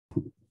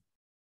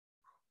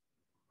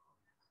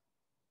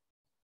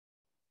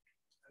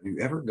Have you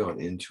ever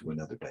gone into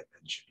another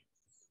dimension?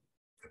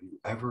 Have you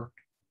ever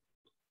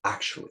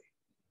actually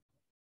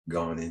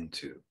gone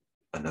into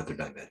another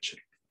dimension?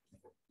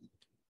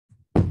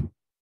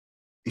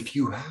 If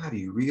you have,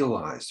 you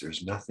realize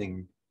there's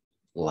nothing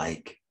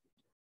like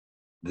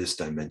this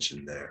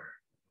dimension there.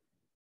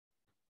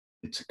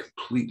 It's a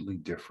completely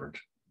different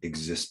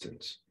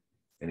existence.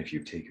 And if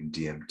you've taken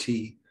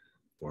DMT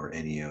or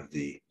any of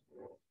the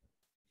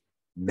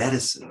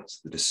medicines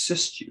that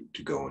assist you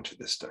to go into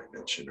this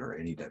dimension or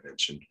any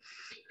dimension,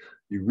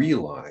 you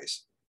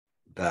realize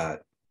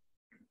that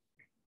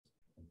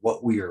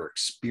what we are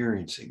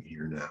experiencing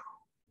here now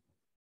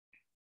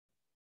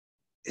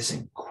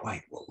isn't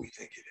quite what we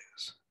think it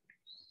is.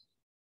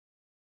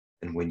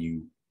 And when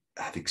you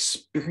have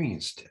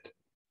experienced it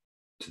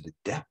to the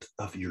depth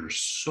of your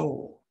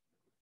soul,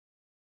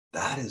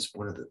 that is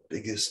one of the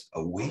biggest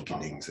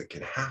awakenings that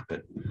can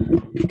happen,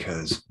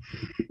 because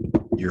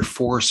you're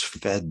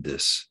force-fed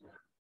this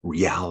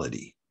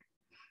reality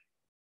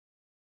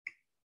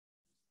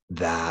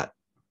that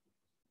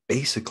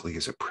basically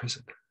is a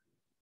prison.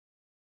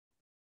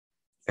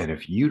 And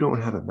if you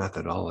don't have a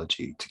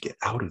methodology to get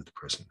out of the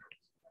prison,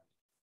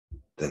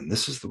 then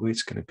this is the way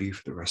it's going to be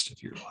for the rest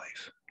of your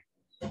life.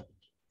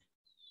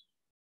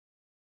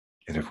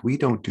 And if we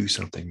don't do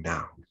something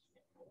now,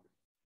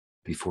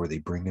 before they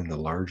bring in the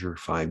larger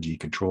 5G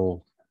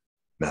control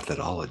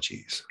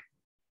methodologies,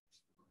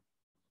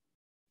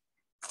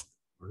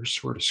 we're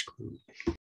sort of screwed.